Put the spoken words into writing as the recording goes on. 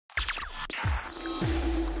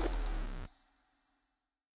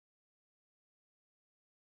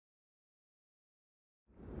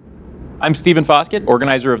I'm Stephen Foskett,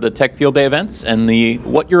 organizer of the Tech Field Day events, and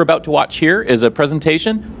what you're about to watch here is a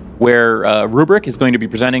presentation where Rubrik is going to be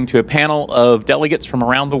presenting to a panel of delegates from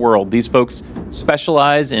around the world. These folks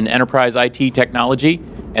specialize in enterprise IT technology,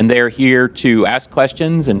 and they're here to ask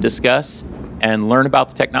questions and discuss and learn about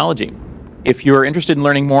the technology. If you're interested in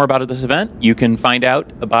learning more about this event, you can find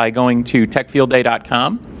out by going to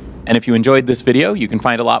techfieldday.com. And if you enjoyed this video, you can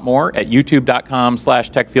find a lot more at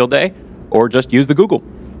youtube.com/techfieldday, or just use the Google.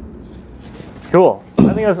 Cool.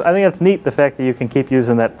 I think that's neat, the fact that you can keep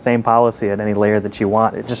using that same policy at any layer that you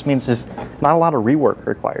want. It just means there's not a lot of rework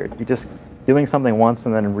required. You're just doing something once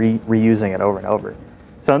and then reusing it over and over.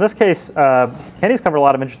 So in this case, Kenny's covered a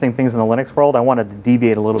lot of interesting things in the Linux world. I wanted to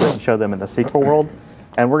deviate a little bit and show them in the SQL world.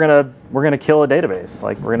 And we're gonna kill a database.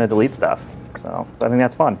 Like, we're gonna delete stuff. So I think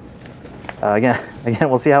that's fun. Again,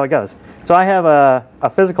 we'll see how it goes. So I have a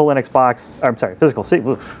physical Linux box. Or, I'm sorry, physical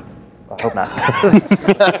SQL. I hope not.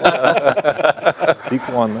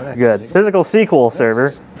 SQL on Linux. Good. Physical SQL server.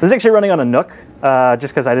 This is actually running on a Nook,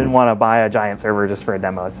 just because I didn't want to buy a giant server just for a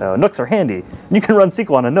demo. So Nooks are handy. You can run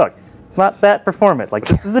SQL on a Nook. It's not that performant. Like,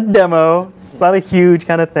 this is a demo. It's not a huge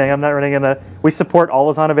kind of thing. I'm not running in a. We support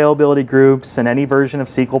always-on availability groups and any version of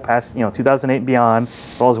SQL past 2008 beyond,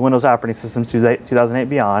 as well as Windows operating systems 2008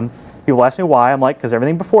 beyond. People ask me why. I'm like, because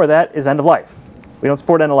everything before that is end of life. We don't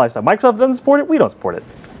support end of life stuff. Microsoft doesn't support it. We don't support it.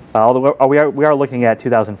 Although we are looking at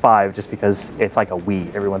 2005 just because it's like a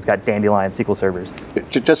weed. Everyone's got Dandelion SQL servers.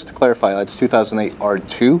 Just to clarify, that's 2008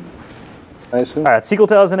 R2, I assume? All right, SQL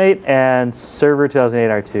 2008 and Server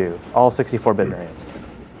 2008 R2, all 64-bit variants.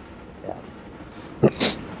 Yeah.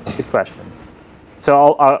 Good question.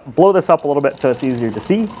 So I'll blow this up a little bit so it's easier to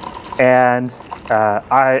see. And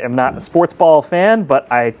I am not a sports ball fan, but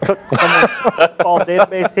I took someone's sports ball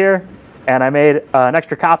database here, and I made an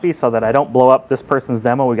extra copy so that I don't blow up this person's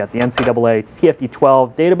demo. We got the NCAA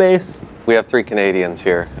TFD12 database. We have 3 Canadians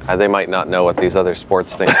here. They might not know what these other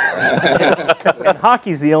sports things are. And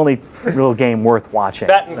hockey's the only real game worth watching.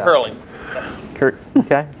 That and curling.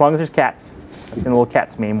 Okay, as long as there's cats. I've seen the little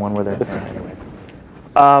cats meme one where they're anyways.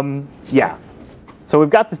 Yeah. So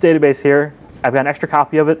we've got this database here. I've got an extra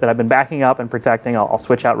copy of it that I've been backing up and protecting. I'll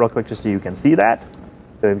switch out real quick just so you can see that.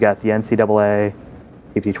 So we've got the NCAA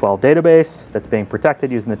TFD12 database that's being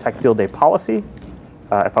protected using the Tech Field Day policy.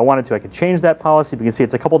 If I wanted to, I could change that policy. But you can see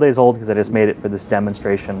it's a couple days old because I just made it for this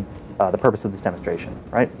demonstration, the purpose of this demonstration,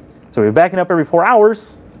 right? So we're backing up every 4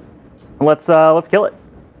 hours. And let's kill it,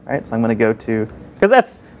 right? So I'm going to go to,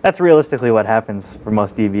 because that's realistically what happens for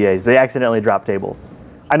most DBAs. They accidentally drop tables.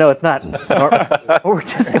 I know it's not normal, but we're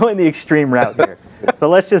just going the extreme route here. So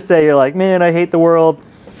let's just say you're like, man, I hate the world.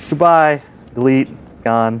 Goodbye. Delete. It's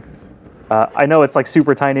gone. I know it's like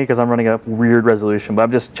super tiny because I'm running a weird resolution, but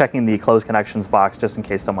I'm just checking the close connections box just in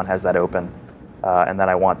case someone has that open, and then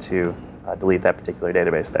I want to delete that particular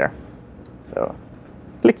database there. So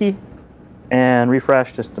clicky and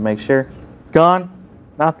refresh just to make sure. It's gone.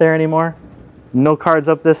 Not there anymore. No cards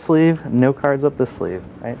up this sleeve. No cards up this sleeve.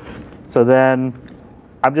 Right. So then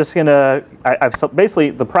I'm just gonna.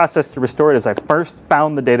 Basically the process to restore it is I first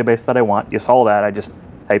found the database that I want. You saw that. I just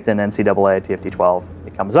typed in NCAA TFD12.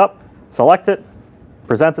 It comes up. Select it,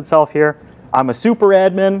 presents itself here. I'm a super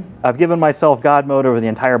admin. I've given myself God mode over the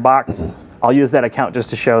entire box. I'll use that account just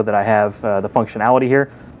to show that I have the functionality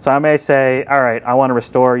here. So I may say, all right, I want to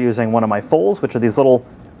restore using one of my fulls, which are these little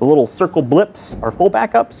circle blips or full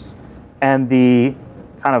backups. And the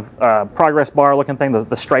kind of progress bar looking thing,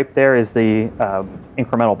 the stripe there is the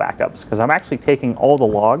incremental backups. Because I'm actually taking all the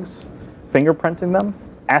logs, fingerprinting them,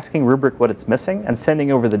 asking Rubrik what it's missing, and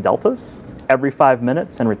sending over the deltas every 5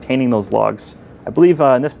 minutes and retaining those logs, I believe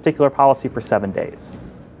in this particular policy for 7 days.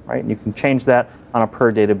 Right? And you can change that on a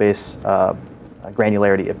per database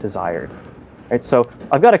granularity if desired. Right? So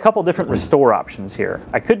I've got a couple different restore options here.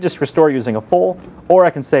 I could just restore using a full, or I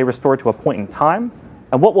can say restore to a point in time.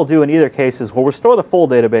 And what we'll do in either case is we'll restore the full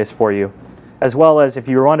database for you, as well as if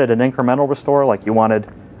you wanted an incremental restore, like you wanted,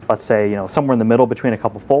 let's say, somewhere in the middle between a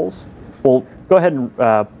couple fulls, we'll go ahead and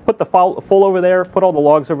put the full over there, put all the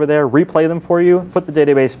logs over there, replay them for you, put the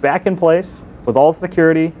database back in place with all the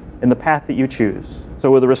security in the path that you choose.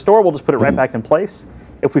 So with a restore, we'll just put it right back in place.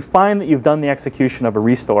 If we find that you've done the execution of a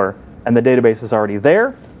restore and the database is already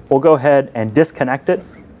there, we'll go ahead and disconnect it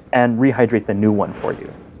and rehydrate the new one for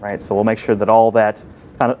you. Right? So we'll make sure that all that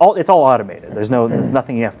it's all automated. There's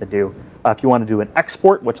nothing you have to do. If you want to do an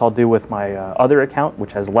export, which I'll do with my other account,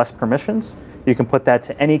 which has less permissions, you can put that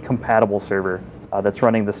to any compatible server that's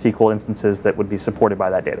running the SQL instances that would be supported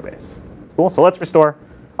by that database. Cool. So let's restore.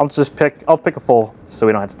 I'll pick a full so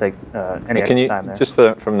we don't have to take any extra time there. Just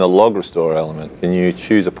from the log restore element, can you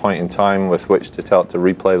choose a point in time with which to tell it to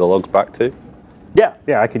replay the logs back to? Yeah,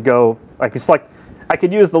 I could select, I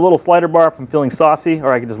could use the little slider bar if I'm feeling saucy,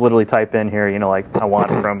 or I could just literally type in here, like I want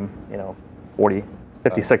from,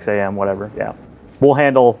 56 a.m., whatever, yeah. We'll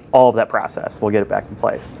handle all of that process. We'll get it back in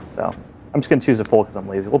place. So I'm just gonna choose a full because I'm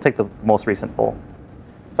lazy. We'll take the most recent full.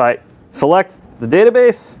 So I select the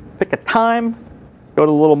database, pick a time, go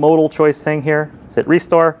to the little modal choice thing here, hit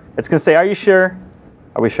restore. It's gonna say, are you sure?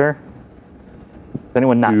 Are we sure? Is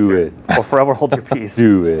anyone not sure? Do it. Well, forever hold your peace.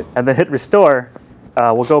 Do it. And then hit restore.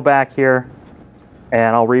 We'll go back here,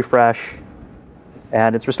 and I'll refresh,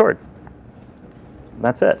 and it's restored. And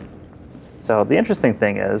that's it. So the interesting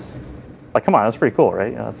thing is, come on, that's pretty cool,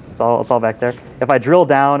 right? It's all back there. If I drill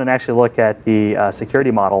down and actually look at the security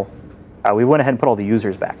model, we went ahead and put all the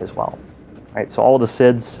users back as well. Right? So all of the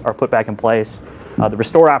SIDs are put back in place. The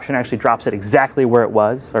restore option actually drops it exactly where it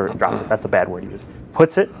was, or drops it, that's a bad word to use.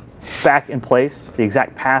 Puts it back in place, the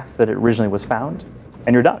exact path that it originally was found,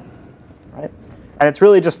 and you're done. Right? And it's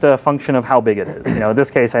really just a function of how big it is. In this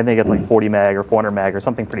case, I think it's like 40 meg or 400 meg or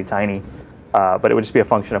something pretty tiny. But it would just be a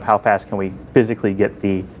function of how fast can we physically get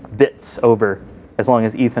the bits over, as long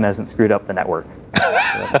as Ethan hasn't screwed up the network.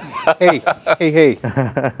 Hey.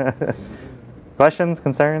 Questions,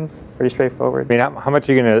 concerns? Pretty straightforward. I mean, how much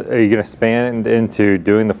are you gonna spend into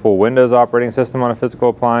doing the full Windows operating system on a physical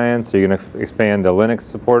appliance? Are you gonna expand the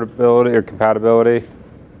Linux supportability or compatibility?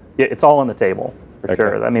 Yeah, it's all on the table for Okay.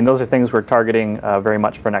 sure. I mean, those are things we're targeting very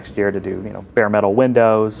much for next year to do. Bare metal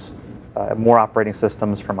Windows, more operating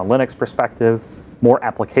systems from a Linux perspective, more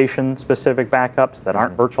application-specific backups that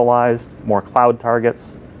aren't virtualized, more cloud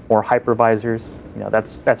targets, more hypervisors.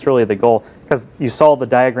 That's really the goal. Because you saw the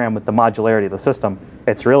diagram with the modularity of the system.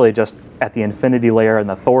 It's really just at the Infinity layer and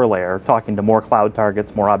the Thor layer, talking to more cloud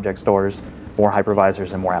targets, more object stores, more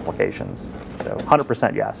hypervisors, and more applications. So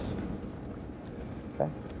 100% yes. Okay.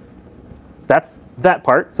 That's that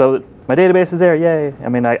part. So my database is there, yay. I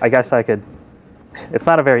mean, I guess I could. It's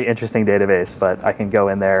not a very interesting database, but I can go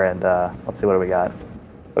in there and let's see, what do we got?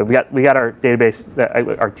 We got our database,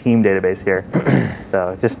 our team database here.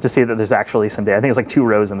 So just to see that there's actually some data. I think it's like 2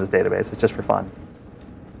 rows in this database. It's just for fun.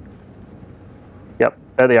 Yep,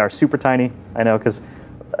 there they are, super tiny. I know, because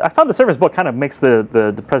I found the service book kind of makes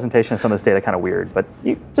the presentation of some of this data kind of weird, but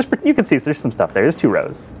you can see there's some stuff there. There's 2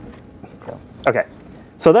 rows. Okay,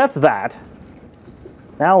 so that's that.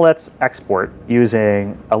 Now let's export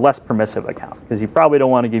using a less permissive account, because you probably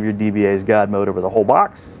don't want to give your DBAs God mode over the whole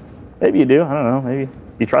box. Maybe you do. I don't know. Maybe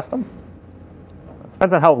you trust them.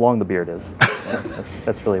 Depends on how long the beard is.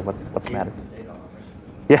 That's really what's matter.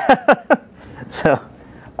 Yeah. So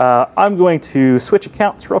I'm going to switch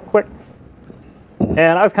accounts real quick.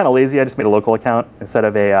 And I was kind of lazy. I just made a local account instead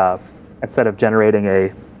of generating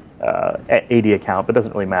a AD account, but it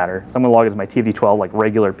doesn't really matter. So I'm going to log in as my TFD12, like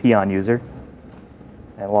regular peon user,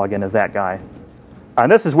 and log in as that guy.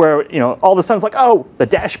 And this is where, all of a sudden it's like, oh, the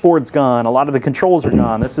dashboard's gone. A lot of the controls are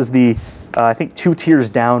gone. This is the, I think, 2 tiers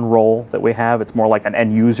down role that we have. It's more like an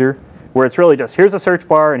end user, where it's really just, here's a search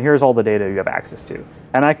bar and here's all the data you have access to.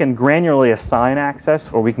 And I can granularly assign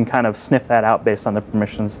access, or we can kind of sniff that out based on the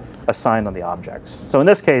permissions assigned on the objects. So in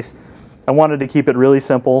this case, I wanted to keep it really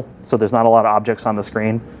simple, so there's not a lot of objects on the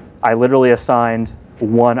screen. I literally assigned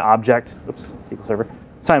one object, SQL Server,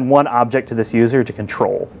 assigned one object to this user to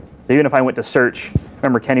control. So even if I went to search,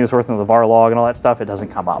 remember Kenny was working with the var log and all that stuff, it doesn't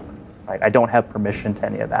come up. Right? I don't have permission to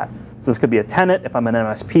any of that. So this could be a tenant if I'm an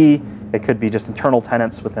MSP. It could be just internal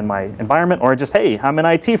tenants within my environment, or just, hey, I'm in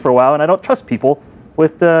IT for a while and I don't trust people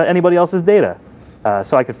with anybody else's data.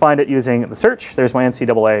 So I could find it using the search. There's my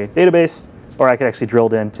NCAA database, or I could actually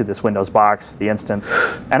drill into this Windows box, the instance,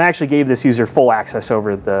 and I actually gave this user full access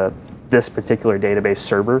over this particular database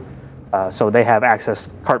server. So they have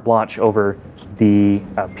access carte blanche over the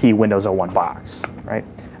P Windows 01 box, right?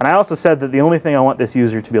 And I also said that the only thing I want this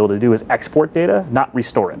user to be able to do is export data, not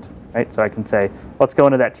restore it, right? So I can say, let's go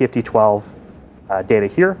into that TFD12 data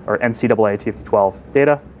here, or NCAA TFD12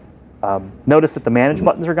 data. Notice that the manage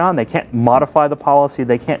buttons are gone. They can't modify the policy.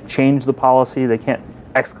 They can't change the policy. They can't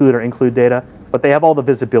exclude or include data, but they have all the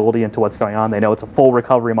visibility into what's going on. They know it's a full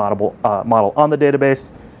recovery model on the database,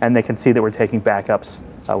 and they can see that we're taking backups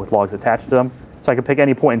with logs attached to them. So I can pick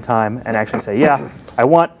any point in time and actually say, yeah, I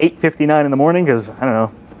want 8:59 in the morning because, I don't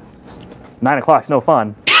know, 9 o'clock's no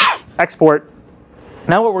fun. Export.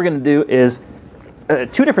 Now what we're going to do is 2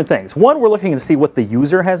 different things. One, we're looking to see what the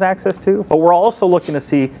user has access to, but we're also looking to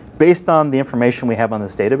see, based on the information we have on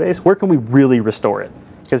this database, where can we really restore it?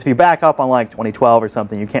 Because if you back up on like 2012 or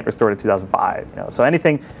something, you can't restore to 2005. You know? So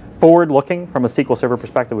anything forward-looking from a SQL Server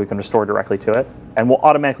perspective, we can restore directly to it, and we'll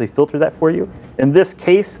automatically filter that for you. In this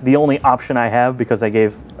case, the only option I have, because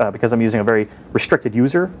I'm using a very restricted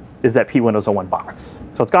user, is that P-Windows-01 box.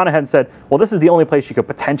 So it's gone ahead and said, well, this is the only place you could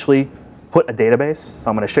potentially put a database. So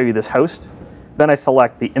I'm going to show you this host. Then I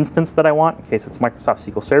select the instance that I want, in case it's Microsoft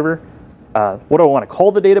SQL Server. What do I want to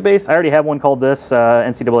call the database? I already have one called this,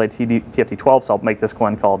 NCAA TFT12, so I'll make this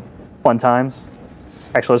one called Fun Times.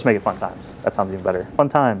 Actually, let's make it Fun Times. That sounds even better. Fun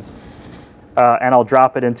Times. And I'll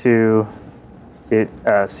drop it into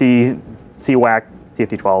CWAC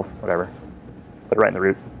TFT12, whatever. Put it right in the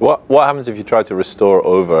root. What happens if you try to restore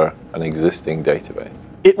over an existing database?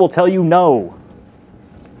 It will tell you no,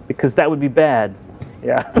 because that would be bad.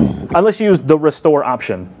 Yeah, unless you use the restore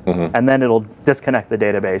option, and then it'll disconnect the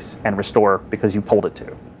database and restore because you told it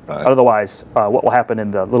to. Right. Otherwise, what will happen in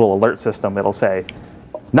the little alert system, it'll say,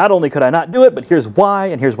 not only could I not do it, but here's why,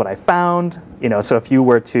 and here's what I found. You know, so if you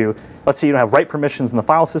were to, let's say you don't have write permissions in the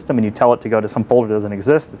file system and you tell it to go to some folder that doesn't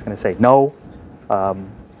exist, it's going to say no.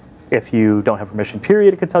 If you don't have permission,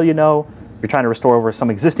 period, it could tell you no. If you're trying to restore over some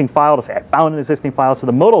existing file, to say I found an existing file. So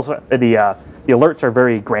the modals, the alerts are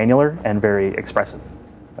very granular and very expressive,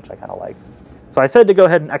 which I kind of like. So I said to go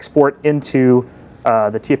ahead and export into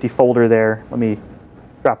the TFT folder there. Let me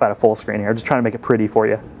drop out a full screen here. I'm just trying to make it pretty for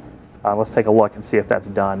you. Let's take a look and see if that's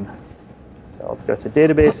done. So let's go to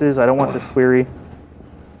databases. I don't want this query.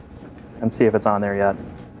 And see if it's on there yet.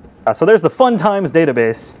 So there's the Fun Times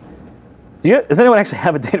database. Does anyone actually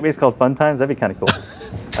have a database called Fun Times? That'd be kind of cool.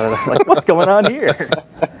 I don't know, like, what's going on here?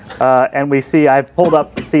 And we see I've pulled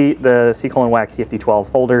up the C:/WAC TFT12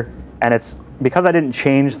 folder, and it's because I didn't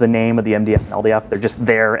change the name of the MDF and LDF, they're just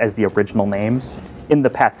there as the original names in the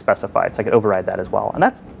path specified, so I could override that as well. And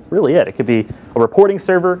that's really it. It could be a reporting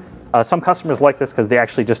server. Some customers like this because they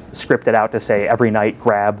actually just script it out to say every night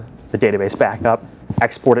grab the database backup,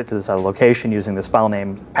 export it to this other location using this file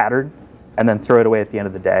name pattern, and then throw it away at the end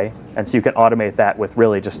of the day. And so you can automate that with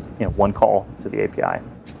really just one call to the API.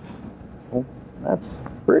 Well, that's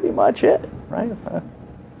pretty much it, right?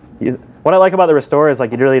 What I like about the restore is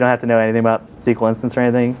like you really don't have to know anything about SQL instance or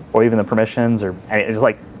anything, or even the permissions, or it's just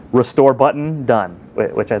like restore button, done,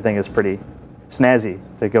 which I think is pretty snazzy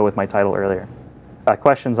to go with my title earlier.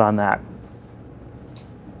 Questions on that?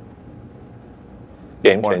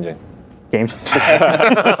 Game changing. Game changing.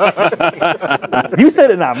 You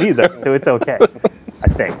said it, not me, though, so it's okay. I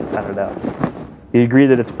think. I don't know. You agree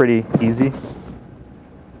that it's pretty easy?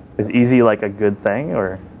 Is easy like a good thing,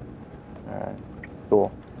 or? All right,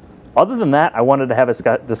 cool. Other than that, I wanted to have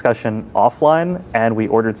a discussion offline, and we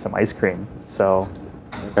ordered some ice cream. So,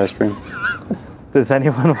 Ice cream. does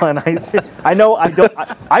anyone want ice cream? I know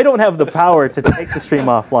I don't have the power to take the stream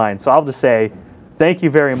offline, so I'll just say thank you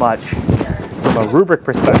very much from a Rubrik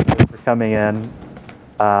perspective for coming in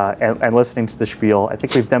and listening to the spiel. I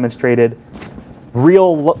think we've demonstrated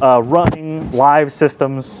real running live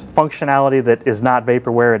systems functionality that is not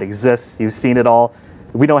vaporware. It exists. You've seen it all.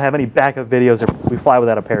 We don't have any backup videos, or we fly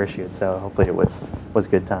without a parachute, so hopefully it was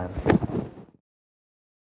good times.